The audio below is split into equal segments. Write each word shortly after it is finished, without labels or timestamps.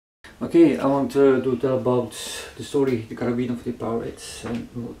Okay, I want to tell about the story, The Caribbean of the Pirates, and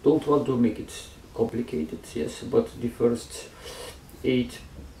don't want to make it complicated, yes, but the first eight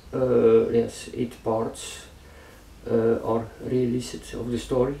parts are released of the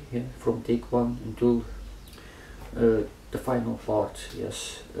story, yeah, from take one until the final part,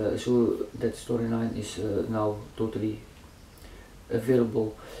 yes. So that storyline is now totally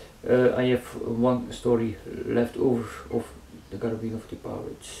available. I have one story left over of The Caribbean of the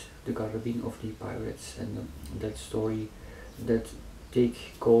Pirates. The Caribbean of the Pirates, and that story, that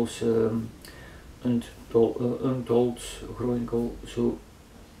take calls untold chronicle. So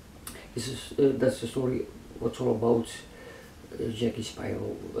this is that's the story. What's all about Jacky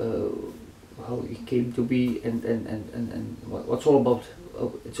Spiral, how he came to be, and what's all about.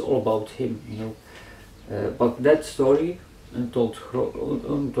 It's all about him, you know. But that story, untold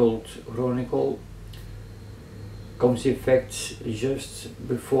chronicle, comes in fact just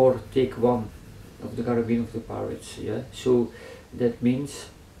before take one of The Caribbean of the Pirates, yeah. So that means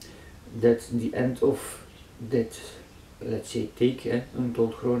that the end of that, let's say, take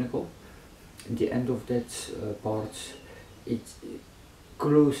untold chronicle, the end of that part, it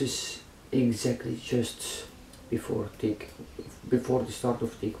closes exactly just before the start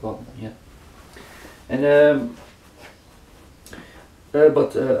of take one, yeah. And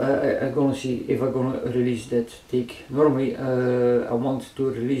but I'm gonna see if I'm gonna release that take. Normally I want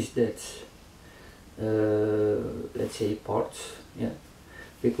to release that let's say part, yeah,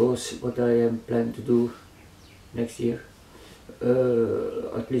 because what I am planning to do next year,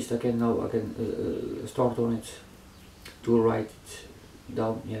 at least I can start on it, to write it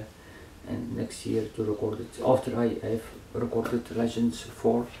down, yeah, and next year to record it after I have recorded Legends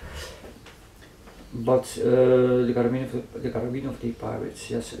 4. But the Caribbean of the Pirates,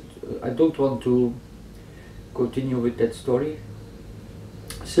 yes, I don't want to continue with that story.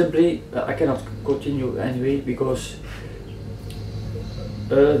 Simply, I cannot continue anyway, because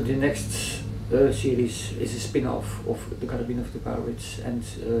the next series is a spin-off of The Caribbean of the Pirates, and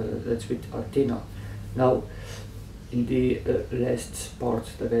that's with Athena. Now, in the last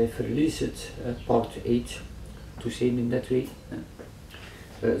part that I've released, part 8, to say it in that way,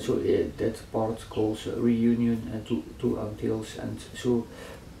 so that part calls reunion and two untails, and so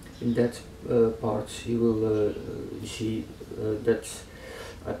in that part you will see that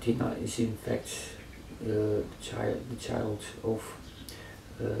Athena is in fact the child of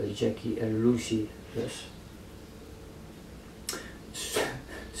Jacky and Lucy, yes.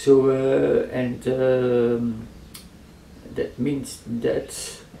 So and that means that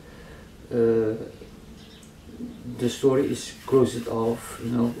the story is closed off,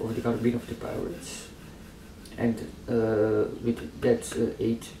 you know, of The Caribbean of the Pirates, and with that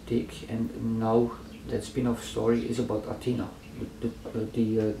 8 take, and now that spin-off story is about Athena,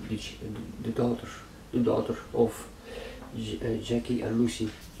 the daughter of Jacky and Lucy,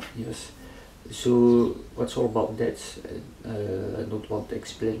 yes. So what's all about that? I don't want to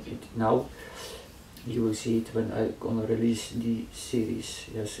explain it now. You will see it when I'm gonna release the series.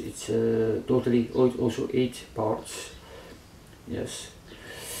 Yes, it's totally also 8 parts. Yes,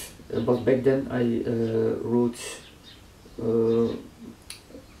 but back then I wrote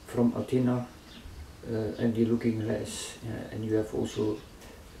from Athena and the Looking Glass, and you have also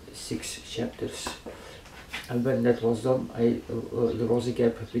 6 chapters. And when that was done, there was a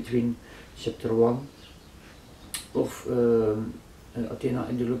gap between chapter 1 of Athena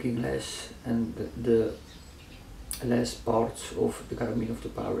and the Looking Glass and the last part of The Caribbean of the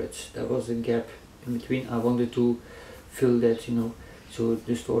Pirates. There was a gap in between. I wanted to fill that, you know, so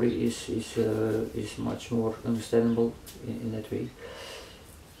the story is much more understandable in that way.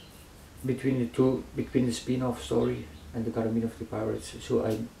 Between the two, between the spin-off story and The Caribbean of the Pirates, so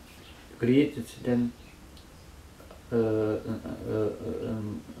I created then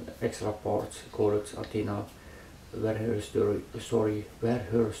an extra part called Athena, where her story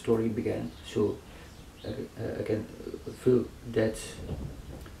began. So I can feel that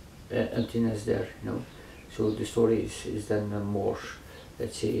emptiness there, you know. So the story is then more,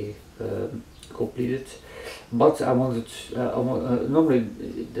 let's say, completed. But I wanted, normally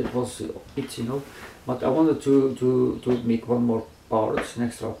that was it, you know. But I wanted to make one more part, an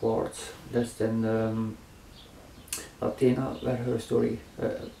extra part. That's then Athena, where her story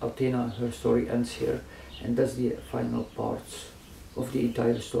ends here. And that's the final part of the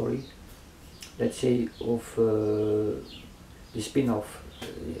entire story, let's say, of the spin-off,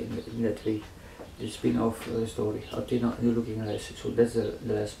 in that way, the spin-off story, Athena and the Looking Glass. So that's the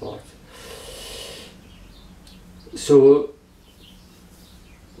last part. So,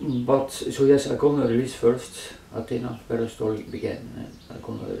 so yes, I'm gonna release first Athena, where her story began. I'm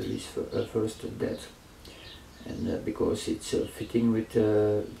gonna release his first death, and because it's fitting with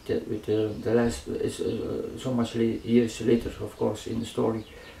the last, so much years later, of course, in the story,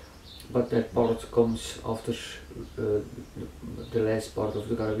 but that part comes after the last part of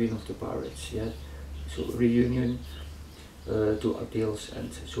the Caribbean of the Pirates. Yeah, so reunion to Achilles,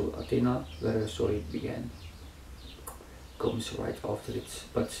 and so Athena, where the story began, comes right after it,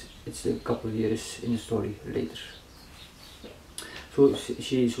 but it's a couple of years in the story later. So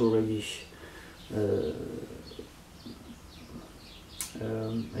she is already a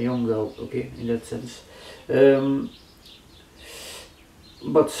young girl, okay, in that sense.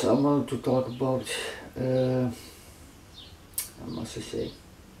 But I wanted to talk about, I must say,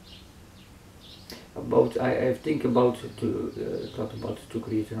 about I think about to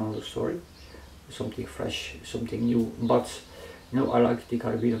create another story, something fresh, something new. But you know, I like the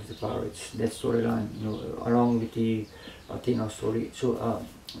Caribbean of the Pirates, that storyline, you know, along with the Athena story. So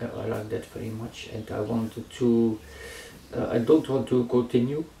I like that very much, and I wanted to. I don't want to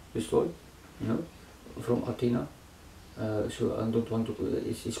continue the story, you know, from Athena. So I don't want to.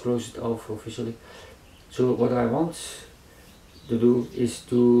 It's closed off officially. So what I want to do is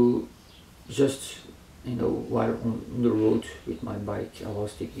to just, you know, while on the road with my bike, I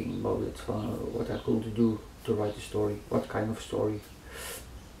was thinking about it, what I could do to write a story, what kind of story.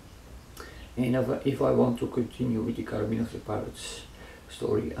 And if I want to continue with the Caribbean of the Pirates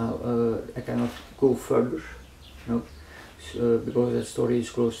story, I cannot go further, you know, so, because that story is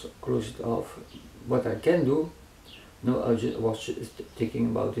closed off. What I can do, you know, I was just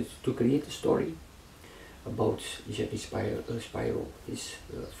thinking about it, to create a story about Jacky Spiral, his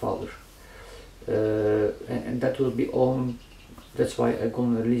father. And that will be on, that's why I'm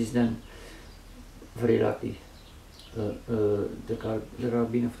gonna release them very likely, the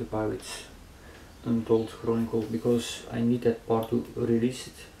Caribbean of the Pirates Untold Chronicle, because I need that part to release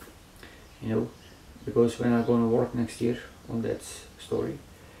it, you know, because when I'm gonna work next year on that story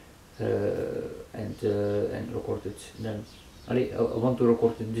and record it, then I want to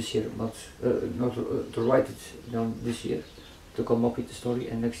record it this year, but not to write it down this year, to come up with the story,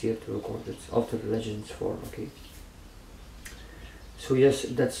 and next year to record it after Legends 4, okay. So yes,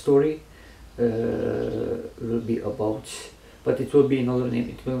 that story will be about, but it will be another name,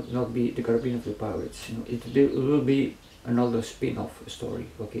 it will not be the Caribbean of the Pirates, you know, it will be another spin-off story,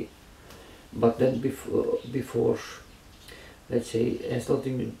 okay. But then before, let's say, it has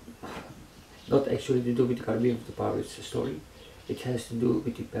nothing, not actually to do with the Caribbean of the Pirates story, it has to do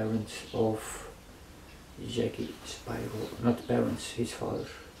with the parents of Jacky Spiral, not parents, his father,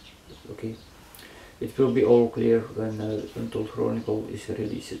 okay. It will be all clear when Untold Chronicle is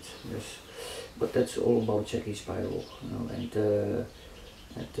released, yes. But that's all about Jacky Spiral, you know, and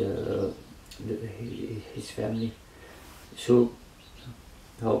his family. So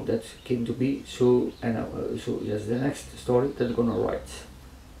how that came to be. So and so yes, the next story that I'm gonna write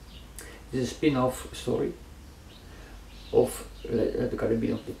is a spin-off story of the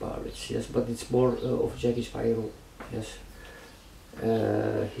Caribbean of the Pirates, yes, but it's more of Jacky Spiral, yes,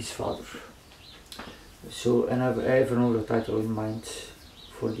 his father. So, and I have another title in mind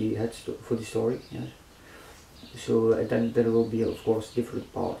for the story, yes. So then there will be, of course,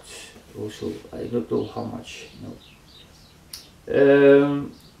 different parts. Also, I don't know how much, you know.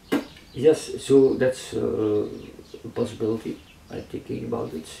 Yes, so that's a possibility. I'm thinking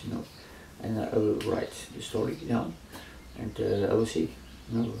about it, you know, and I will write the story down, and I will see,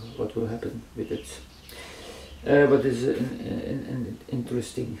 you know, what will happen with it. But it's an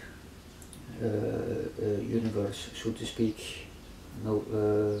interesting universe, so to speak, you know,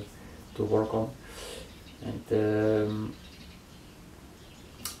 to work on, and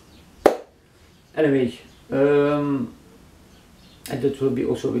anyway, and that will be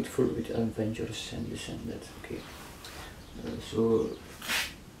also with adventures and this and that, okay. So,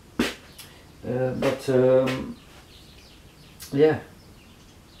 but yeah,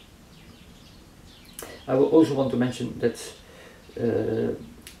 I will also want to mention that the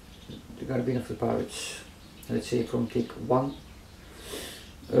Caribbean of the Pirates, let's say from take 1,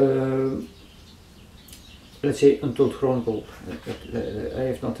 let's say Untold Chronicle, I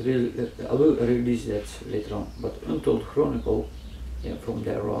have not really, I will release that later on, but Untold Chronicle, yeah, from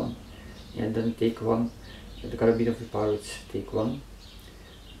there on, and then take 1, the Caribbean of the Pirates, take 1,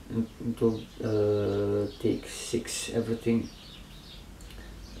 until take 6, everything,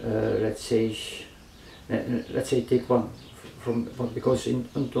 let's say take 1 from, because in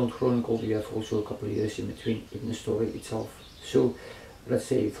Untold Chronicle you have also a couple of years in between in the story itself. So let's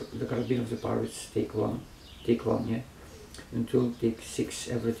say for the Caribbean of the Pirates, take 1, yeah, until take 6,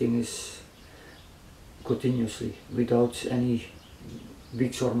 everything is continuously without any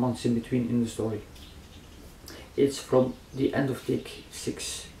weeks or months in between in the story. It's from the end of take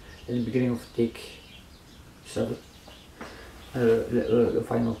 6 and the beginning of take 7, the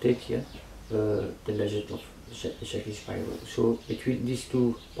final take, yeah, the legend of Jacky Spiral. So between these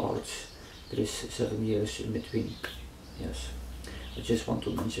two parts there is 7 years in between. Yes, I just want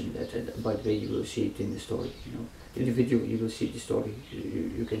to mention that, and by the way you will see it in the story, you know, in the video you will see the story,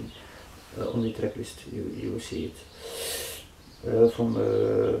 you can on the track list you will see it. From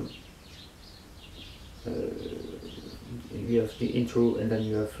you have the intro and then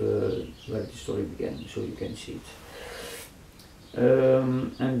you have where the story began, so you can see it.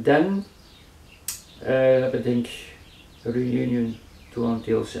 And then I think a reunion to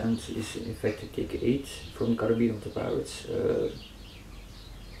Untold's End is in fact take 8 from Caribbean of the Pirates.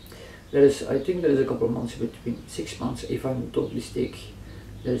 I think there is a couple of months between, 6 months if I'm not mistaken.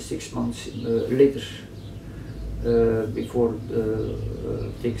 There is 6 months later before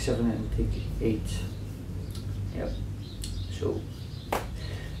take 7 and take 8. Yeah. So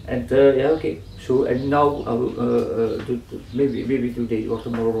and yeah, okay. So and now I will maybe today or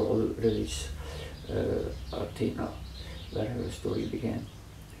tomorrow I will release Athena, where her story began.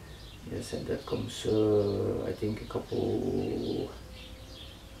 Yes, and that comes I think a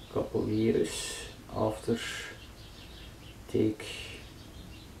couple years after take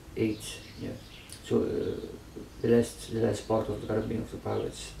 8. Yeah. So the last part of the Caribbean of the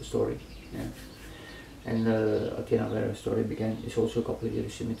Pirates story. Yeah. And Athena, where her story began, is also a couple of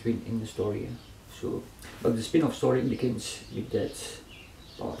years in between in the story. Yeah. So, but the spin-off story begins with that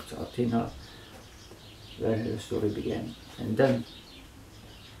part, Athena, where her story began, and then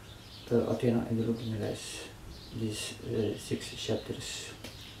Athena and the Looking Glass. These 6 chapters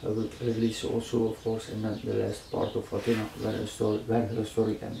I will release also, of course, and then the last part of Athena, where her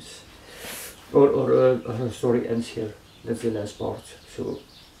story ends, or her story ends here. That's the last part. So.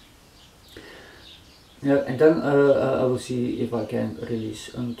 Yeah, and then I will see if I can release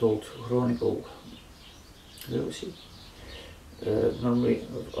Untold Chronicle. We will see. Normally,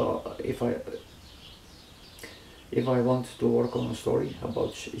 if I want to work on a story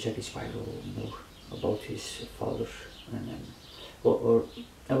about Jacky Spiral, you know, about his father, and or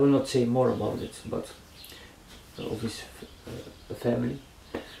I will not say more about it, but of his family.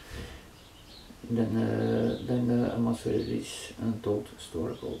 Then I must release Untold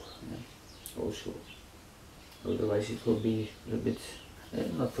Historical. Yeah, also. Otherwise it will be a bit,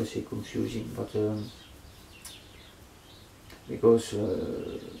 not per se confusing, but because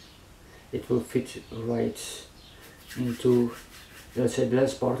it will fit right into, let's say, the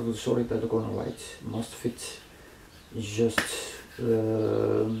last part of the story that I'm gonna write must fit just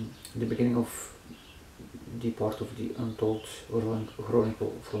the beginning of the part of the Untold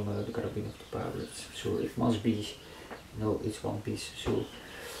Chronicle from the Caribbean of the Pirates. So it must be, you know, it's one piece. So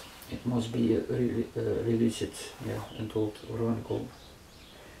it must be released, yeah, Untold Chronicle,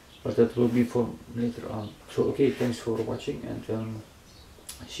 but that will be for later on. So okay, thanks for watching, and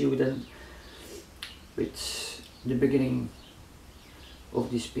see you then with the beginning of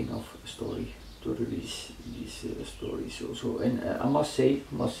this spin-off story to release these stories also. And I must say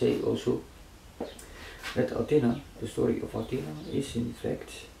also that Athena, the story of Athena, is in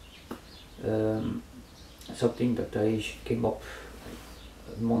fact something that I came up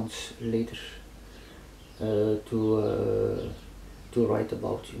months later to write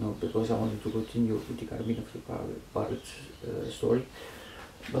about, you know, because I wanted to continue with the Caribbean of the Pirate story,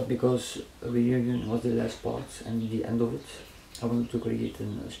 but because Reunion was the last part and the end of it, I wanted to create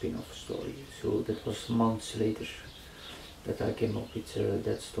a spin-off story. So that was months later that I came up with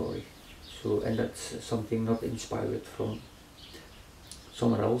that story. So, and that's something not inspired from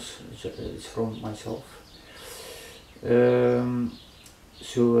somewhere else, it's from myself. Yeah,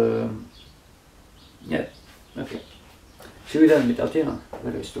 okay. See you then with Athena,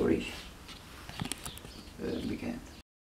 where the story began.